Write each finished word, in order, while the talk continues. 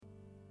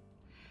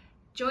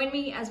Join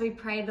me as we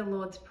pray the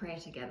Lord's Prayer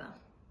together.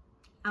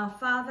 Our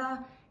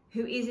Father,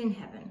 who is in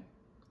heaven,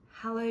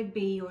 hallowed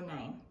be your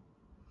name.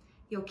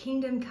 Your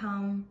kingdom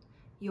come,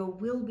 your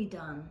will be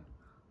done,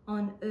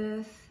 on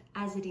earth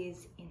as it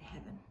is in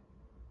heaven.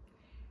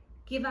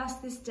 Give us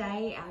this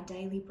day our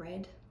daily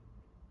bread,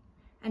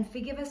 and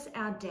forgive us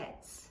our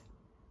debts,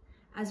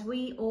 as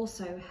we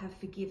also have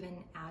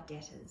forgiven our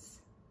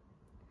debtors.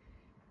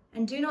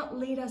 And do not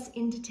lead us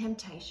into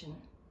temptation,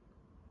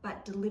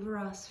 but deliver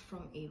us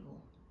from evil.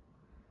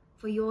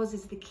 For yours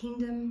is the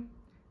kingdom,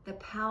 the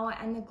power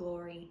and the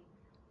glory,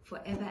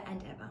 forever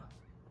and ever.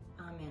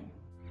 Amen.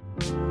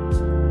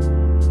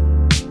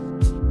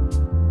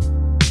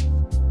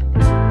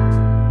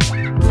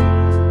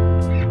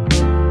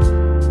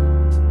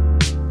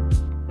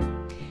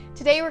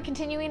 Today we're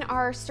continuing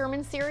our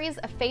sermon series,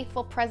 A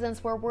Faithful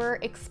Presence, where we're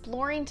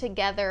exploring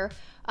together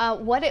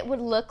what it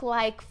would look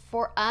like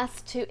for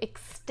us to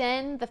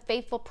extend the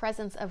faithful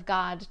presence of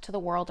God to the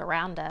world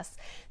around us.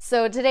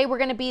 So today we're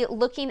going to be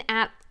looking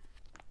at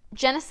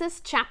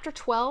Genesis chapter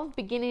 12,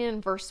 beginning in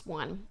verse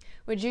 1.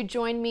 Would you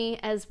join me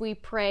as we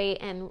pray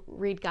and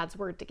read God's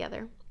word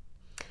together?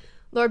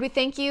 Lord, we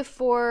thank you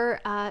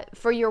for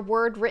your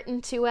word written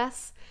to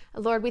us.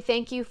 Lord, we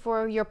thank you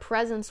for your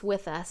presence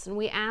with us. And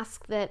we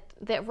ask that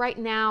right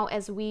now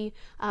as we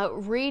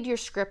read your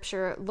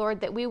scripture, Lord,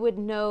 that we would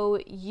know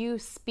you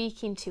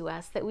speaking to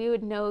us, that we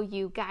would know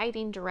you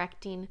guiding,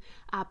 directing,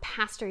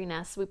 pastoring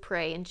us, we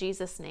pray in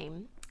Jesus'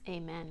 name.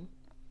 Amen.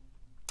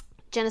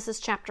 Genesis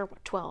chapter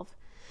 12.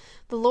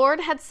 The Lord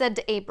had said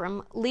to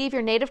Abram, "Leave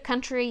your native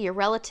country, your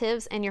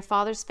relatives, and your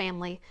father's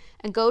family,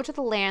 and go to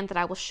the land that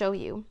I will show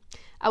you.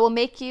 I will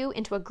make you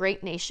into a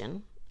great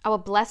nation. I will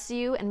bless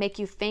you and make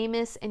you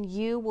famous, and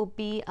you will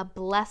be a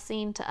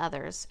blessing to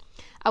others.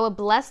 I will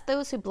bless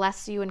those who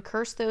bless you and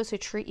curse those who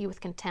treat you with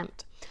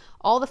contempt.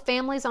 All the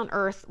families on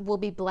earth will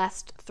be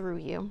blessed through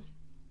you."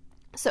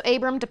 So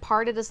Abram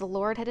departed as the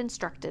Lord had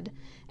instructed,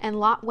 and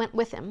Lot went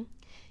with him.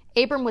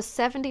 Abram was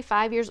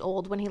 75 years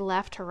old when he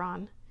left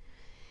Haran.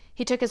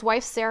 He took his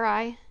wife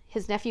Sarai,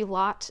 his nephew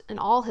Lot, and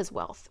all his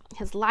wealth,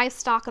 his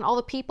livestock, and all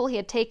the people he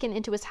had taken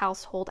into his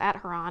household at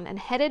Haran, and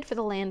headed for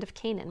the land of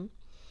Canaan.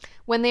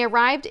 When they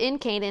arrived in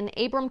Canaan,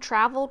 Abram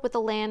traveled through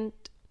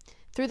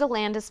the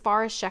land as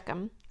far as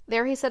Shechem.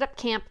 There he set up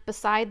camp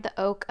beside the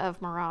oak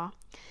of Moreh.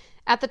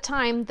 At the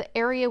time, the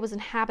area was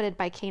inhabited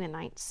by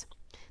Canaanites.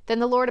 Then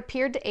the Lord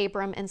appeared to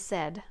Abram and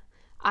said,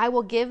 "I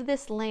will give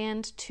this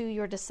land to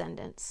your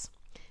descendants."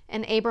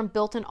 And Abram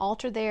built an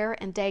altar there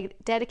and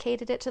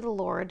dedicated it to the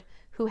Lord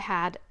who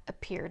had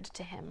appeared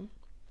to him.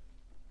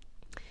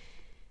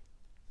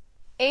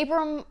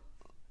 Abram,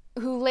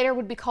 who later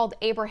would be called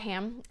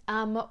Abraham,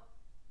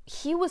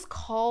 he was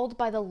called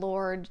by the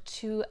Lord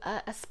to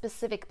a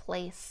specific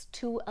place,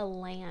 to a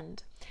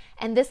land.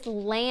 And this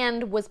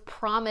land was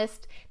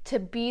promised to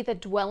be the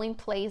dwelling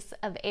place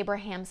of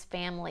Abraham's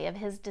family, of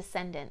his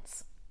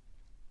descendants.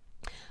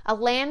 A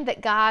land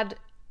that God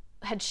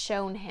had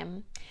shown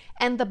him.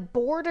 And the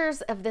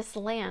borders of this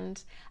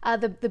land,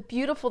 the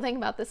beautiful thing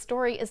about this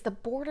story is the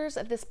borders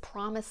of this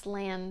promised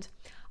land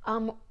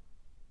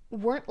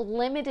weren't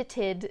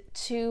limited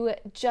to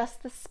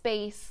just the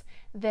space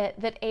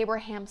that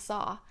Abraham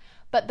saw.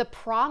 But the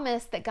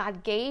promise that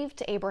God gave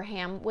to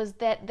Abraham was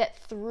that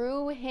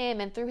through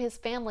him and through his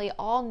family,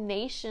 all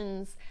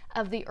nations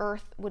of the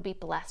earth would be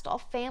blessed. All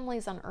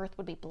families on earth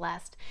would be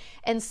blessed.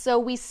 And so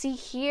we see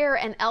here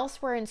and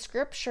elsewhere in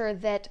Scripture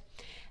that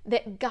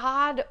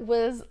God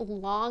was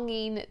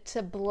longing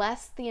to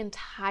bless the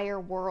entire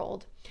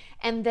world,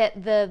 and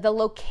that the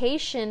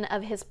location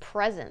of his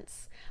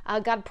presence,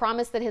 God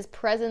promised that his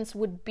presence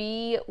would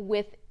be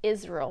with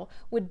Israel,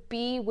 would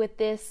be with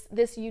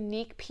this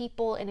unique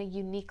people in a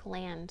unique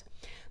land.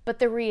 But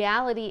the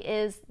reality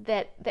is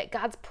that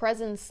God's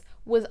presence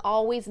was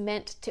always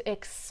meant to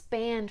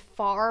expand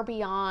far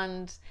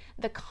beyond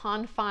the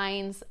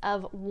confines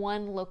of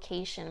one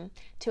location,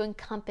 to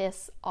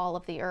encompass all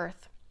of the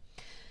earth.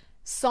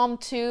 Psalm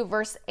 2,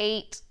 verse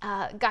 8,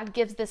 God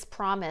gives this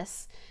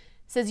promise.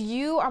 It says,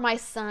 "You are my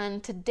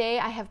son, today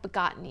I have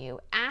begotten you.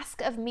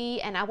 Ask of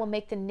me, and I will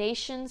make the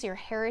nations your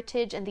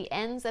heritage and the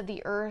ends of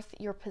the earth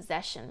your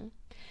possession."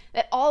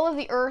 That all of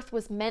the earth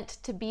was meant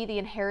to be the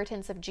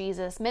inheritance of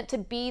Jesus, meant to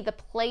be the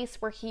place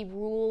where he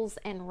rules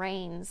and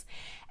reigns.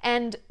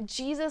 And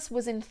Jesus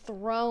was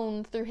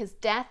enthroned through his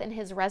death and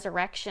his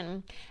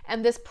resurrection.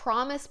 And this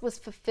promise was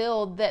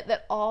fulfilled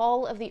that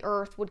all of the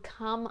earth would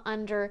come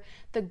under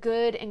the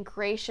good and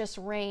gracious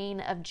reign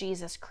of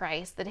Jesus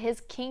Christ, that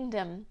his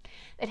kingdom,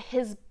 that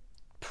his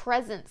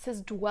presence,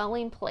 his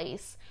dwelling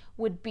place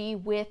would be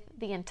with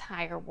the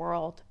entire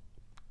world.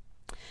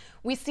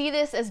 We see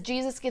this as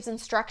Jesus gives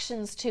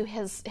instructions to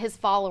his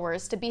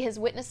followers to be his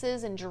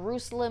witnesses in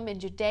Jerusalem, in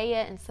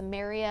Judea, and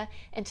Samaria,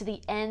 and to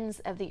the ends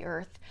of the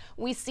earth.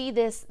 We see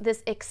this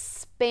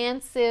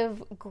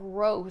expansive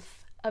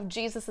growth of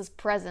Jesus's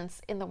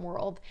presence in the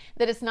world,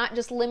 that it's not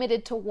just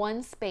limited to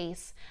one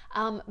space,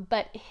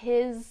 but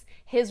his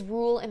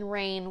rule and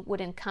reign would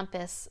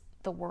encompass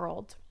the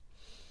world.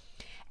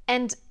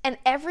 And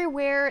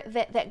everywhere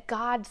that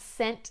God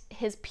sent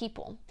his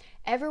people,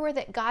 everywhere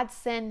that God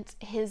sent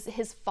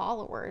his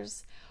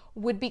followers,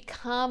 would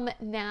become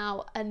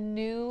now a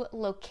new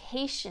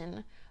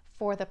location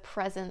for the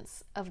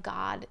presence of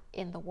God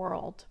in the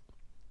world.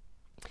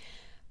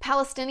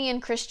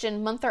 Palestinian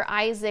Christian Munther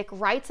Isaac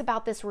writes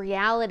about this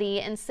reality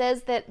and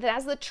says that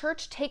as the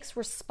church takes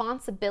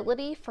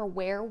responsibility for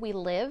where we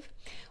live,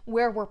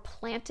 where we're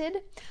planted,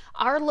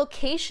 our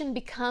location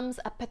becomes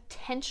a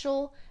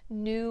potential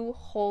new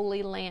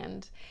holy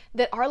land,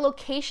 that our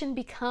location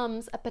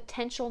becomes a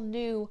potential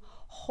new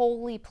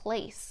holy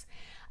place.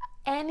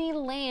 Any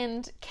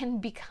land can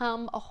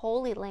become a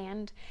holy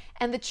land,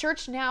 and the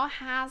church now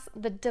has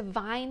the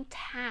divine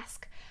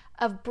task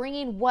of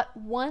bringing what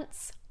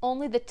once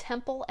only the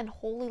temple and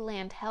holy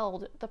land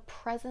held, the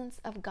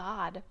presence of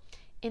God,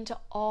 into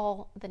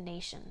all the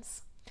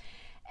nations.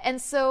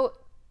 And so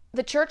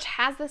the church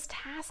has this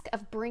task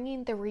of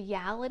bringing the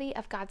reality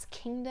of God's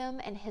kingdom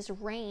and his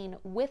reign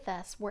with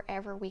us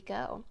wherever we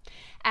go.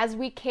 As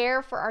we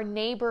care for our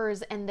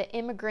neighbors and the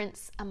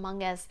immigrants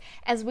among us,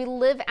 as we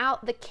live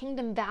out the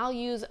kingdom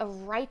values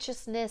of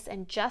righteousness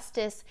and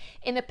justice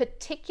in a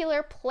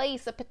particular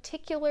place, a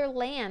particular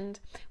land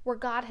where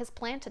God has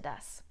planted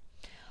us.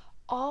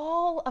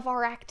 All of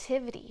our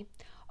activity,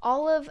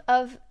 all of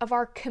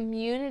our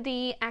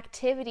community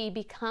activity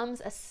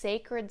becomes a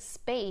sacred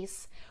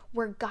space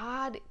where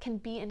God can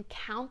be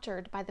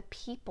encountered by the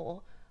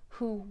people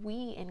who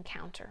we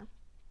encounter.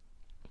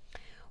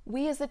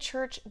 We as a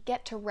church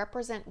get to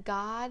represent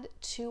God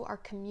to our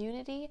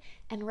community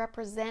and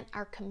represent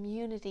our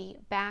community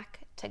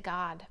back to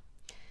God.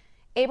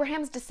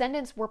 Abraham's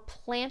descendants were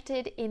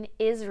planted in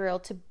Israel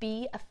to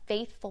be a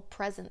faithful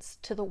presence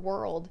to the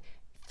world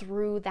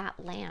through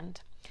that land.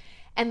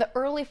 And the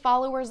early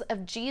followers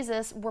of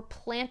Jesus were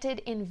planted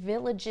in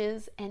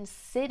villages and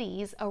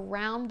cities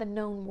around the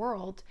known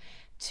world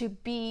to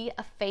be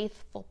a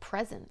faithful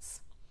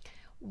presence.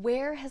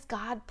 Where has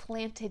God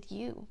planted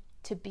you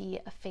to be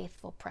a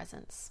faithful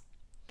presence?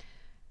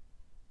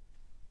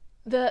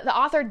 The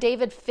author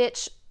David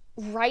Fitch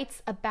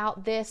writes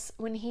about this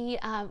when he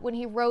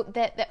wrote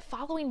that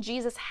following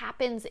Jesus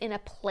happens in a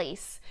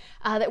place,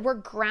 that we're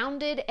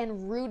grounded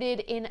and rooted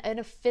in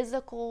a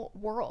physical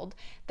world,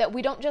 that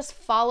we don't just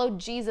follow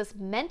Jesus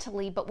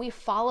mentally, but we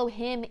follow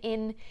him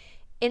in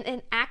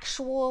an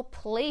actual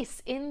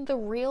place in the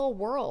real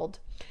world.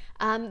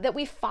 That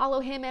we follow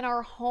him in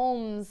our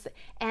homes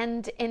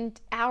and in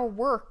our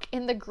work,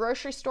 in the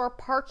grocery store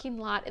parking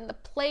lot, in the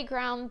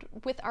playground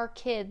with our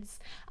kids,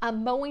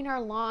 mowing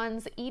our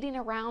lawns, eating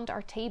around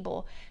our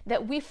table,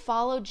 that we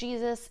follow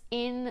Jesus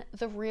in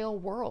the real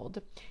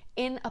world,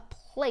 in a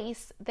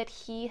place that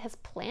he has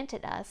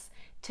planted us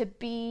to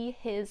be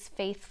his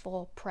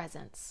faithful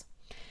presence.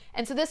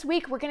 And so this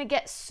week, we're going to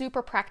get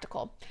super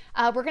practical.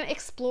 We're going to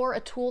explore a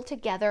tool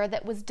together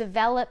that was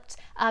developed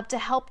to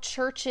help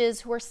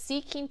churches who are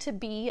seeking to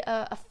be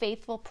a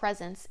faithful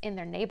presence in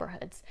their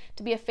neighborhoods,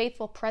 to be a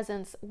faithful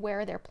presence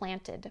where they're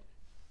planted,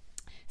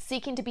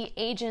 seeking to be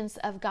agents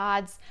of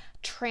God's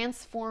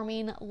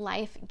transforming,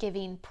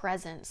 life-giving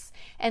presence.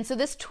 And so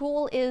this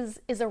tool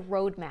is a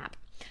roadmap.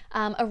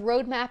 A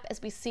roadmap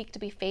as we seek to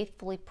be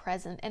faithfully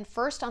present. And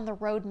first on the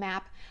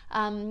roadmap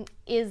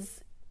is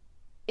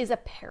a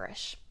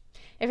parish.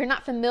 If you're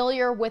not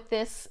familiar with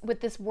this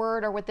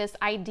word or with this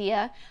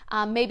idea,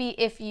 maybe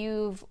if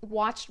you've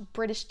watched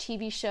British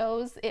TV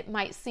shows, it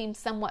might seem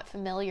somewhat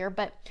familiar,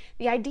 but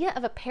the idea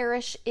of a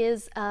parish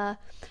is a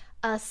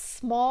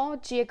small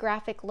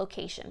geographic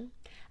location.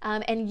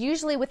 And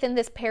usually within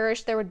this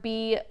parish, there would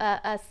be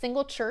a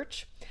single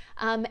church,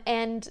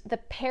 and the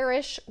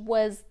parish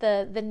was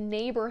the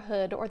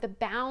neighborhood or the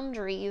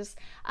boundaries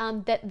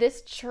that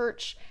this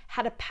church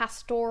had a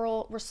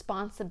pastoral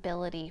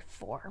responsibility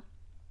for.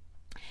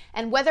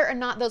 And whether or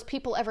not those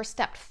people ever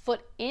stepped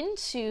foot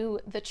into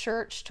the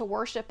church to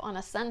worship on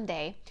a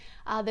Sunday,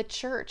 the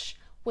church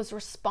was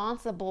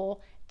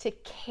responsible to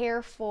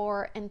care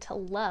for and to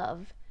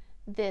love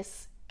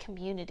this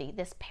community,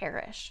 this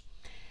parish.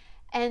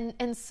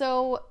 And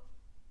so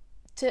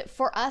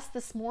for us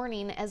this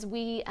morning, as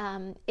we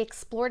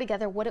explore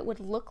together what it would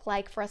look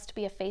like for us to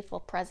be a faithful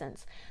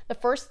presence, the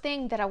first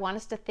thing that I want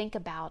us to think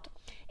about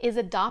is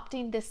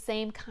adopting this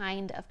same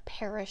kind of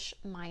parish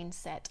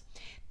mindset,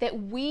 that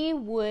we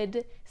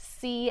would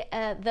see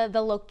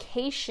the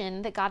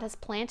location that God has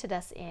planted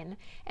us in,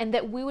 and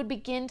that we would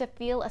begin to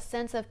feel a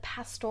sense of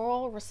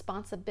pastoral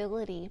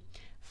responsibility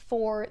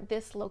for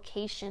this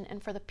location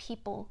and for the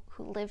people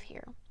who live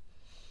here.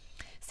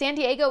 San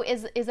Diego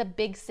is a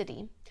big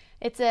city.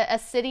 It's a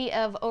city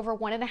of over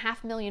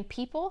 1.5 million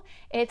people.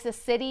 It's a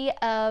city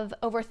of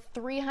over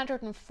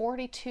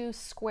 342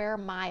 square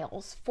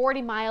miles,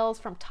 40 miles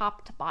from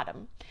top to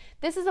bottom.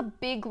 This is a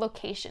big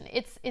location.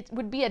 It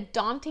would be a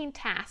daunting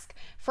task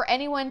for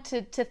anyone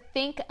to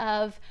think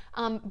of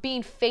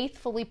being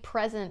faithfully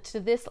present to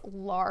this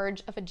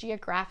large of a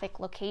geographic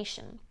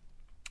location.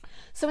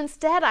 So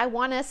instead, I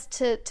want us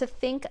to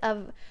think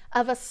of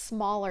a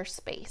smaller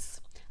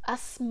space, a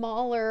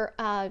smaller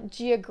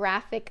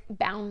geographic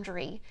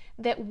boundary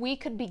that we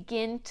could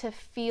begin to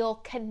feel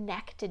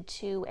connected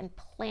to and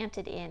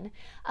planted in,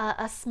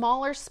 a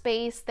smaller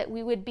space that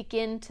we would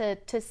begin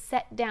to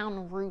set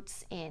down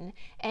roots in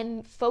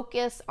and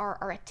focus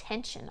our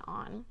attention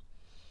on.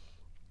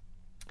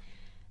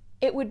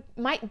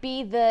 Might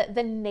be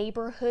the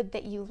neighborhood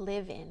that you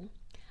live in.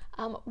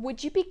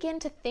 Would you begin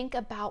to think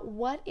about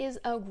what is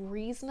a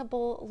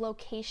reasonable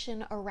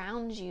location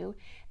around you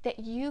that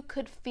you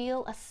could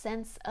feel a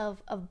sense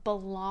of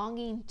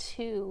belonging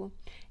to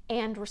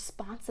and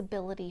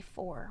responsibility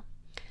for?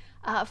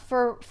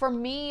 For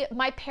me,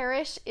 my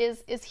parish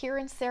is here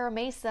in Serra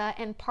Mesa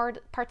and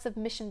parts of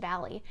Mission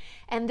Valley.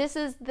 And this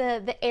is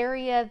the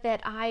area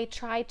that I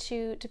try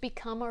to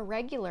become a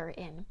regular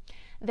in.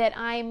 That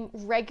I'm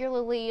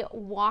regularly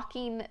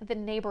walking the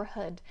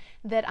neighborhood,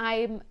 that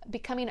I'm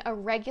becoming a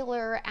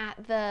regular at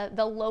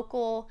the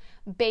local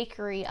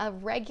bakery, a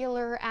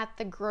regular at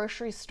the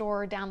grocery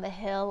store down the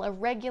hill, a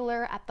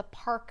regular at the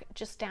park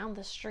just down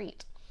the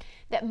street.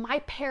 That my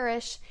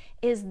parish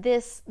is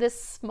this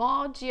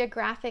small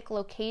geographic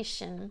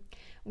location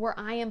where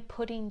I am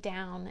putting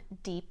down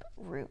deep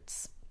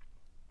roots.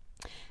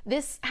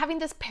 Having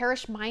this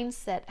parish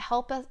mindset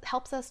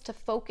helps us to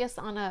focus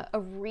on a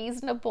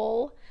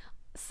reasonable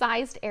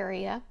sized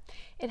area.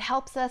 It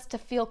helps us to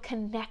feel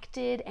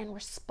connected and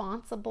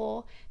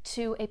responsible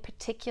to a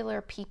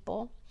particular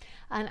people.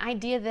 An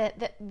idea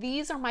that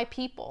these are my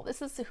people.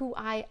 This is who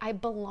I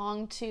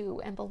belong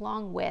to and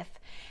belong with.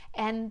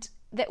 And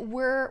that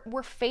we're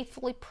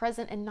faithfully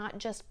present and not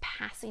just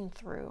passing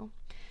through.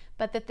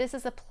 But that this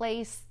is a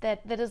place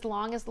that as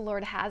long as the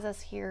Lord has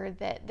us here,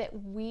 that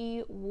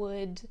we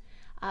would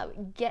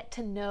get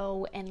to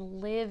know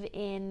and live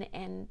in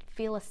and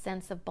feel a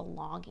sense of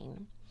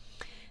belonging.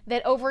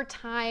 That over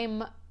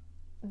time,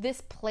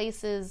 this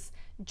place's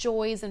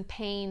joys and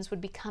pains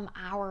would become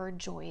our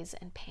joys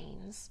and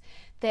pains.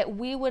 That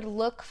we would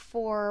look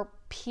for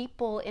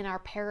people in our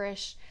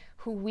parish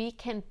who we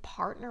can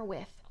partner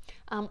with,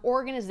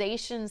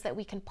 organizations that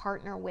we can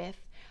partner with,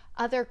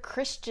 other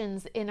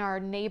Christians in our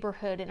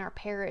neighborhood, in our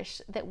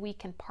parish that we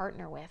can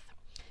partner with,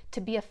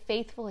 to be a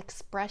faithful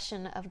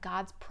expression of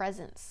God's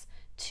presence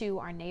to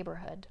our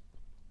neighborhood.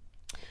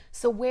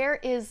 So where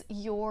is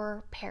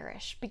your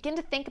parish? Begin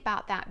to think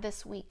about that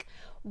this week.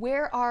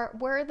 Where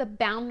are the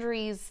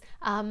boundaries,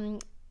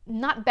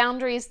 not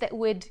boundaries that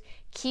would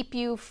keep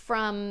you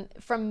from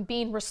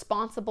being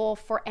responsible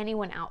for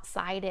anyone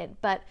outside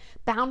it, but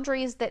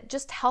boundaries that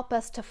just help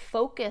us to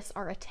focus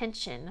our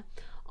attention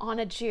on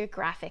a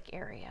geographic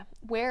area.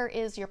 Where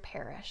is your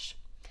parish?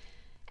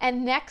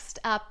 And next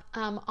up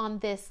on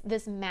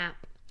this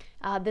map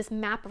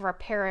of our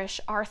parish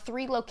are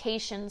 3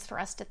 locations for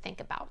us to think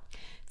about.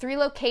 3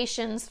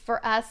 locations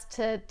for us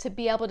to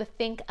be able to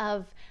think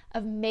of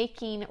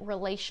making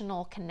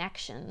relational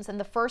connections. And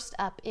the first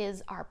up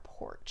is our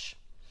porch.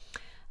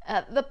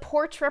 The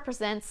porch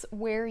represents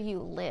where you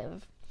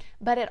live,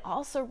 but it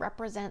also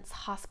represents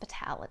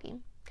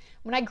hospitality.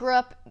 When I grew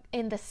up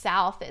in the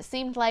South, it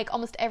seemed like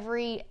almost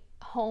every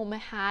home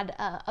had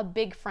a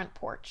big front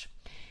porch.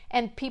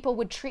 And people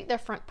would treat their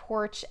front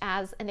porch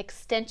as an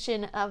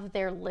extension of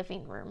their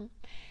living room.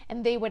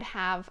 And they would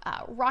have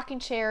rocking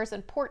chairs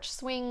and porch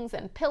swings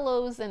and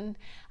pillows and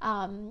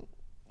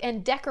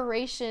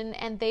decoration,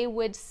 and they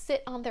would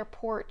sit on their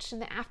porch in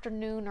the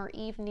afternoon or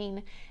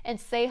evening and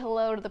say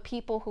hello to the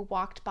people who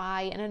walked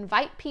by and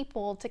invite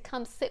people to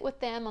come sit with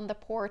them on the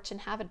porch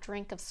and have a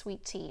drink of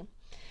sweet tea.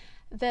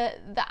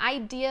 The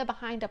idea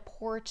behind a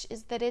porch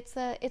is that it's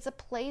a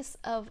place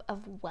of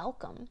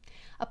welcome,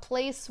 a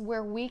place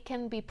where we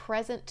can be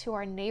present to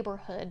our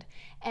neighborhood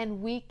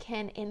and we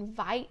can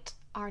invite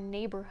our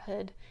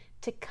neighborhood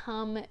to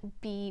come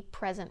be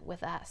present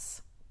with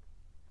us.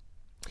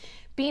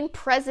 Being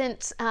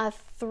present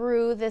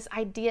through this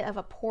idea of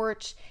a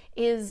porch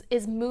is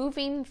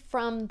moving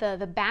from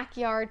the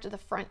backyard to the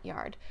front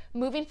yard,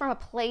 moving from a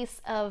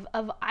place of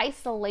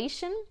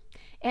isolation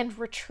and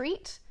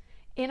retreat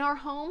in our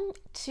home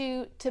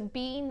to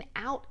being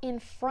out in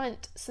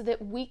front so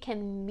that we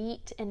can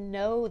meet and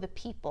know the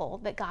people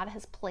that God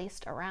has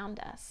placed around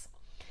us.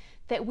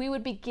 That we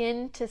would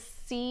begin to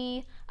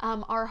see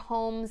our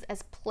homes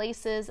as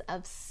places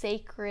of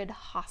sacred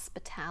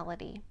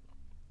hospitality.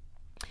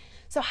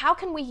 So how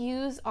can we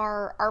use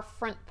our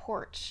front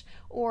porch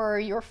or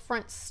your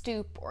front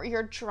stoop or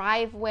your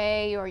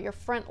driveway or your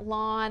front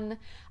lawn,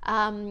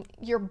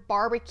 your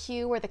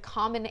barbecue or the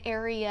common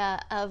area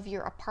of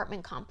your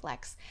apartment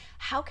complex?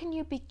 How can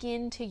you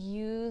begin to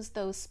use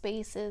those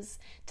spaces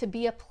to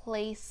be a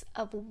place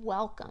of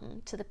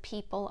welcome to the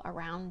people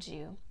around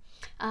you?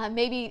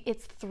 Maybe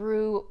it's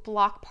through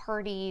block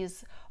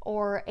parties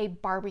or a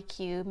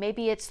barbecue.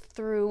 Maybe it's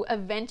through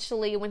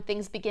eventually, when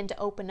things begin to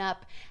open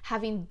up,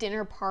 having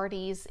dinner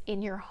parties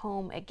in your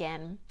home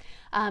again,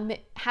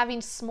 having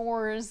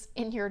s'mores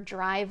in your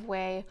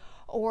driveway,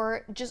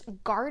 or just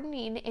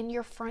gardening in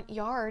your front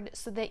yard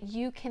so that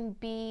you can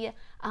be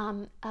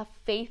a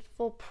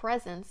faithful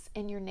presence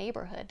in your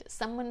neighborhood,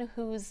 someone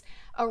who's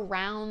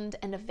around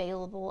and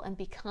available and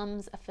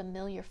becomes a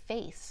familiar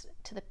face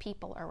to the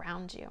people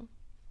around you.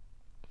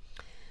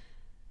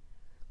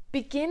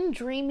 Begin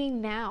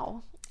dreaming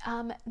now,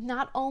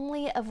 not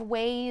only of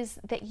ways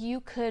that you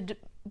could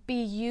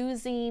be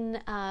using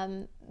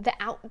the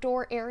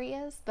outdoor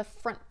areas, the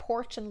front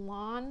porch and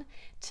lawn,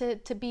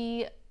 to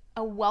be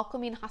a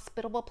welcoming,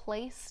 hospitable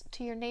place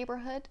to your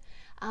neighborhood,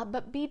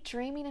 but be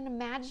dreaming and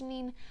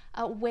imagining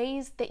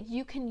ways that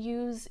you can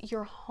use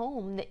your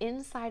home, the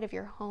inside of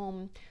your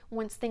home,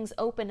 once things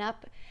open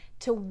up,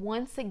 to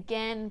once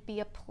again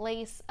be a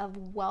place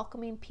of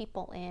welcoming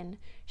people in,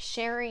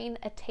 sharing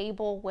a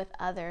table with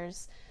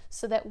others,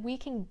 so that we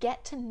can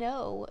get to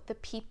know the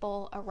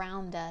people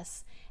around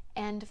us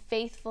and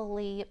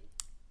faithfully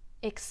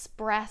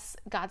express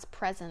God's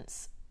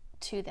presence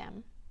to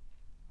them.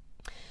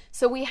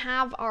 So we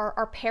have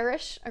our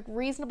parish, a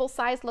reasonable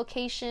sized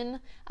location,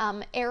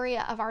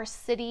 area of our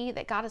city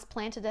that God has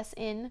planted us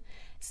in,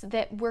 so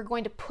that we're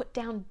going to put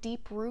down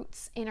deep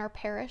roots in our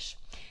parish.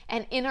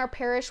 And in our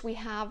parish, we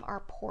have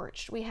our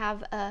porch. We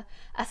have a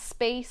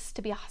space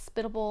to be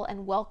hospitable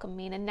and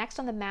welcoming. And next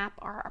on the map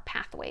are our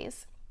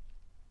pathways.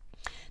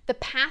 The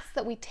paths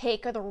that we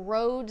take are the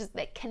roads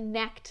that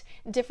connect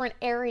different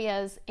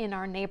areas in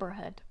our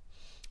neighborhood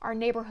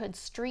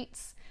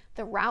streets,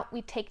 the route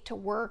we take to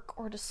work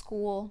or to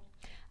school,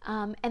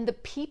 and the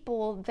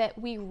people that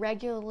we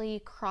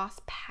regularly cross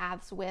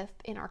paths with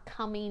in our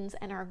comings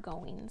and our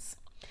goings.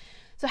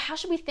 So how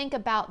should we think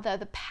about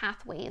the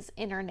pathways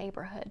in our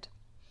neighborhood?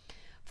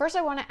 First,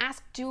 I want to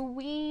ask, do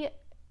we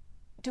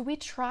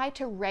try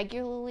to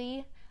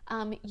regularly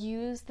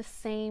use the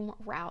same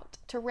route,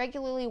 to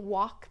regularly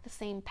walk the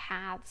same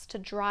paths, to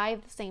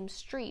drive the same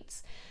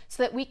streets,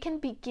 so that we can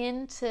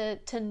begin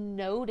to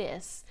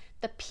notice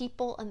the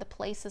people and the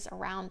places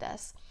around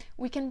us?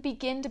 We can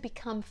begin to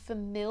become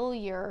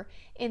familiar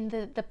in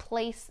the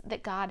place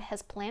that God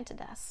has planted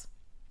us.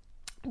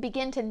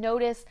 Begin to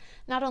notice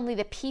not only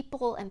the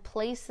people and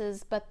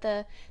places, but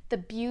the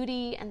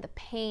beauty and the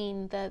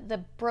pain,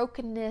 the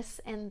brokenness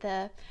and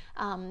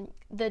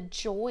the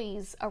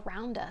joys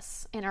around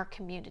us in our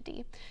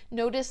community.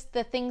 Notice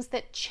the things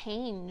that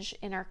change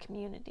in our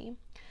community.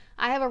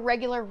 I have a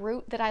regular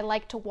route that I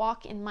like to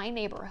walk in my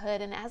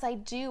neighborhood, and as I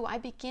do, I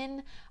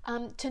begin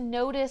to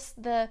notice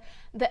the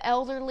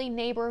elderly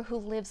neighbor who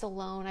lives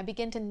alone. I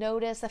begin to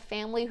notice a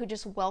family who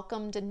just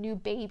welcomed a new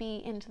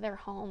baby into their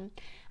home.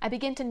 I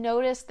begin to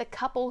notice the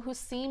couple who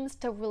seems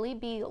to really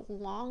be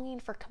longing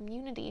for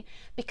community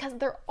because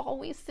they're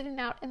always sitting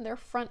out in their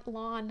front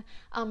lawn,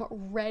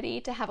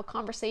 ready to have a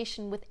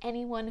conversation with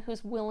anyone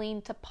who's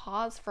willing to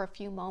pause for a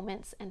few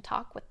moments and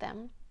talk with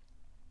them.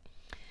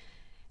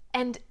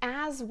 And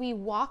as we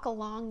walk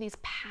along these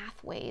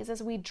pathways,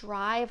 as we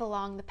drive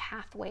along the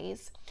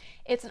pathways,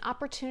 it's an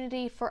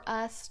opportunity for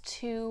us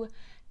to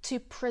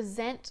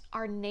present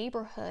our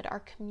neighborhood,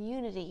 our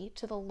community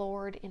to the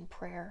Lord in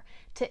prayer,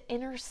 to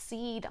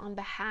intercede on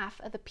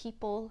behalf of the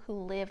people who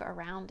live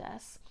around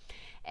us.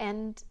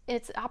 And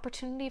it's an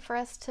opportunity for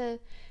us to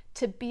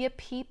be a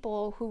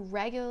people who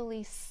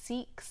regularly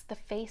seeks the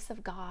face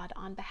of God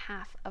on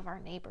behalf of our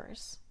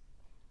neighbors.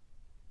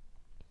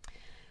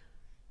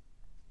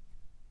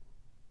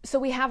 So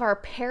we have our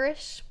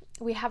parish,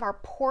 we have our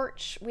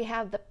porch, we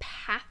have the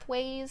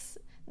pathways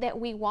that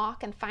we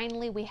walk, and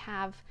finally we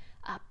have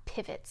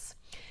pivots.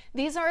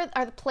 These are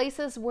the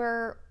places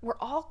where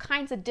all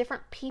kinds of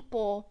different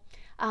people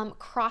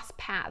cross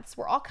paths,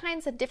 where all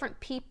kinds of different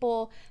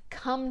people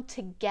come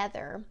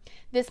together.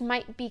 This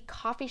might be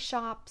coffee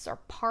shops or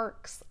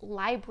parks,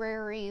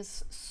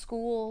 libraries,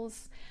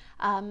 schools,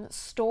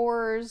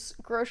 stores,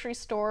 grocery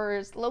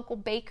stores, local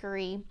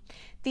bakery.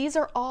 These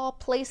are all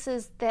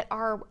places that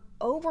are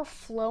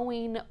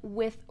overflowing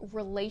with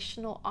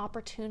relational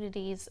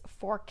opportunities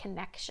for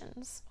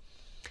connections.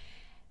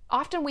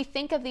 Often we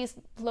think of these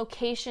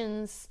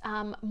locations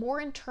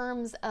more in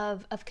terms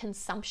of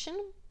consumption.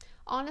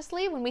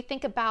 Honestly, when we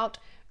think about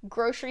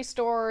grocery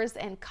stores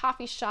and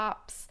coffee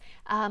shops,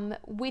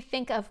 we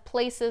think of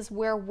places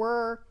where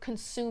we're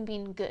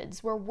consuming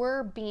goods, where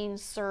we're being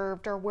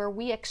served, or where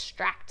we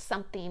extract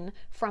something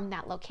from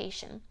that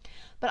location.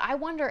 But I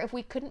wonder if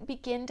we couldn't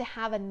begin to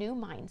have a new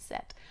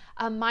mindset,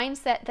 a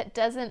mindset that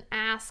doesn't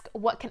ask,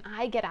 what can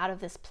I get out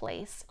of this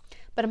place?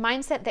 But a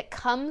mindset that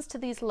comes to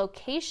these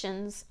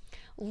locations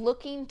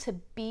looking to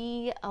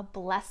be a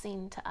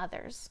blessing to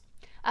others,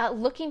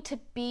 looking to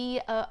be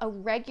a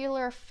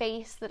regular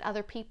face that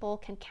other people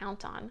can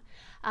count on.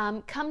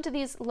 Come to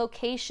these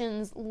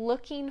locations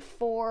looking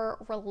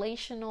for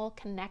relational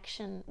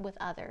connection with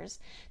others,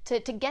 to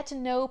get to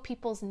know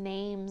people's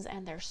names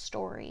and their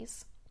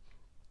stories,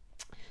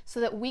 so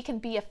that we can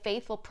be a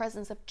faithful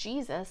presence of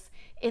Jesus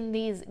in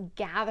these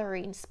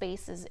gathering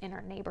spaces in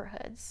our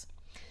neighborhoods,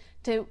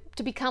 to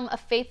become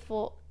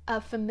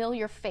a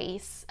familiar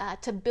face,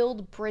 to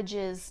build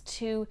bridges,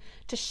 to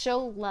show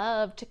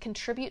love, to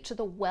contribute to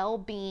the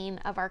well-being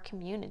of our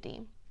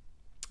community.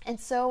 And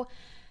so,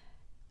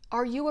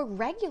 are you a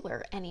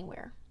regular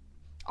anywhere?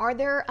 Are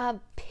there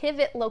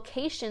pivot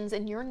locations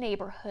in your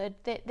neighborhood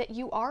that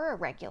you are a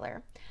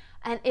regular?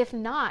 And if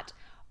not,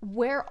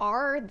 where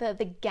are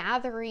the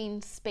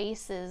gathering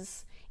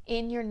spaces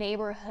in your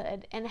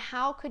neighborhood? And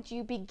how could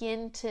you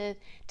begin to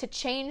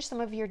change some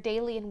of your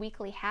daily and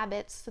weekly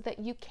habits so that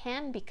you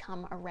can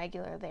become a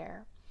regular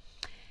there?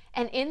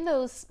 And in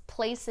those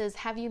places,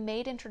 have you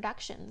made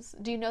introductions?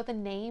 Do you know the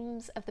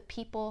names of the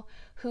people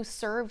who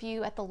serve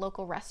you at the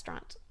local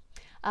restaurant?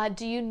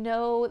 Do you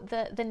know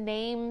the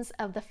names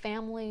of the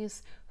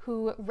families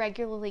who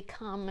regularly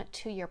come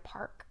to your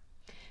park?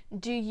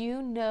 Do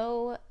you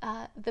know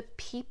the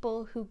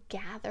people who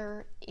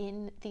gather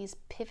in these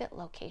pivot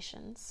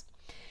locations?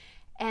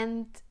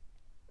 And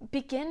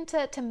begin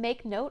to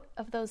make note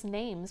of those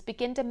names.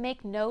 Begin to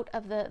make note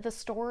of the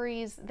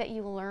stories that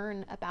you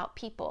learn about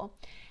people.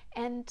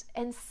 And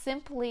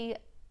simply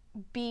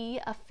be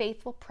a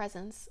faithful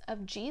presence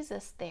of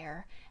Jesus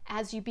there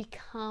as you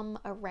become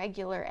a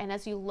regular and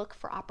as you look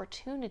for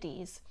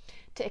opportunities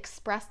to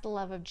express the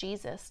love of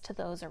Jesus to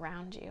those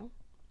around you.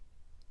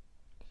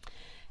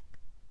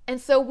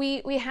 And so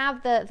we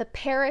have the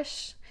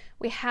parish,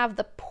 we have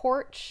the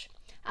porch,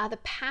 the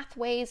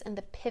pathways and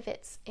the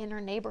pivots in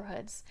our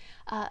neighborhoods.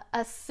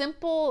 A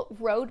simple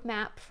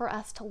roadmap for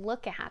us to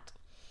look at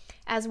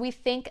as we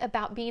think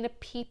about being a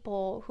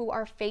people who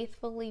are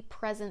faithfully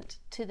present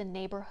to the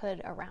neighborhood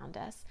around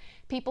us,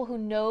 people who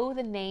know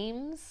the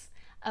names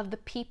of the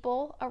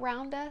people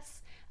around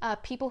us,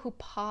 people who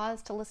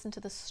pause to listen to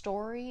the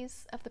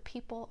stories of the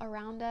people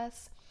around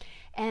us,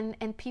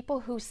 and people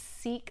who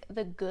seek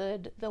the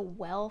good, the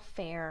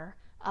welfare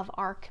of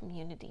our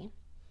community.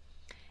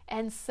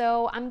 And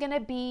so I'm going to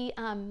be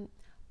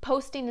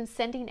posting and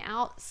sending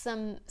out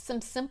some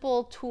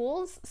simple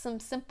tools,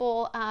 some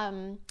simple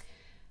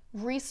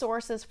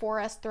resources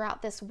for us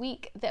throughout this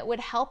week that would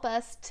help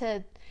us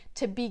to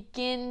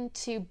begin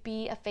to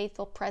be a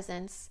faithful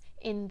presence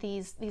in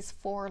these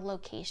 4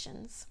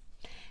 locations.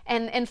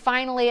 And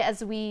finally,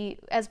 as we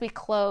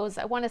close,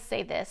 I want to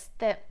say this,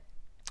 that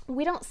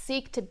we don't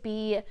seek to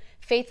be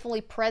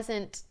faithfully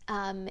present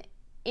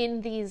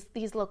in these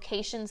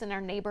locations in our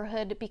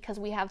neighborhood because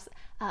we have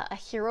a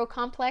hero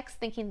complex,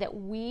 thinking that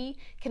we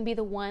can be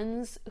the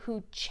ones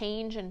who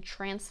change and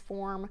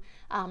transform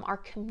our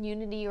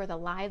community or the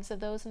lives of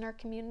those in our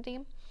community.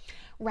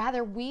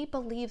 Rather, we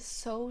believe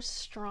so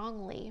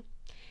strongly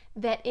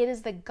that it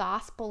is the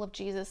gospel of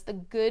Jesus, the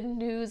good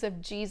news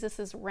of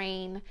Jesus's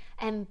reign,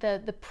 and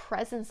the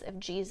presence of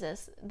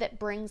Jesus that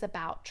brings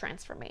about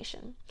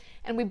transformation.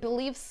 And we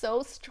believe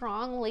so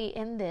strongly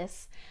in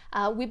this.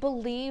 We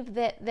believe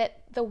that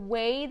the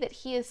way that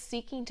he is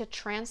seeking to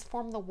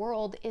transform the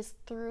world is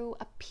through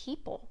a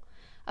people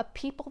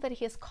that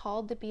he has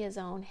called to be his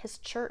own, his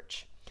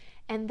church,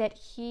 and that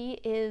he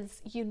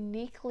is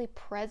uniquely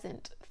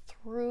present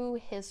through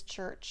his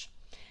church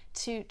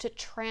to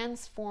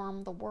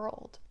transform the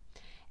world.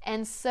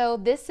 And so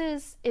this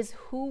is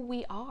who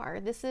we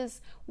are. This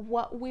is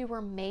what we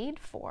were made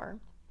for.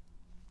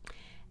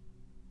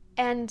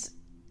 And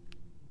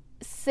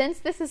since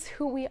this is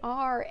who we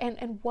are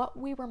and what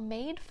we were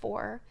made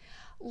for,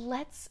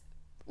 let's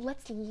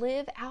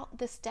live out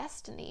this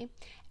destiny,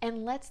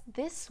 and let's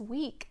this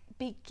week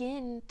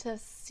begin to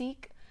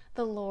seek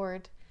the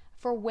Lord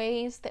for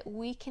ways that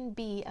we can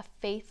be a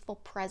faithful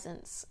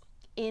presence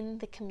in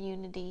the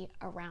community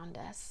around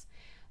us.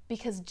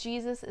 Because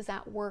Jesus is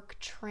at work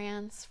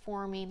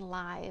transforming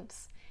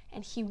lives,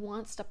 and he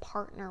wants to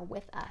partner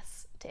with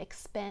us to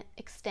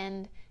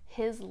extend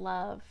his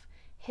love,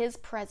 his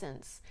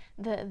presence,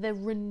 the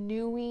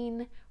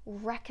renewing,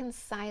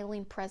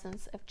 reconciling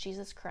presence of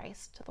Jesus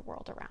Christ to the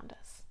world around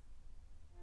us.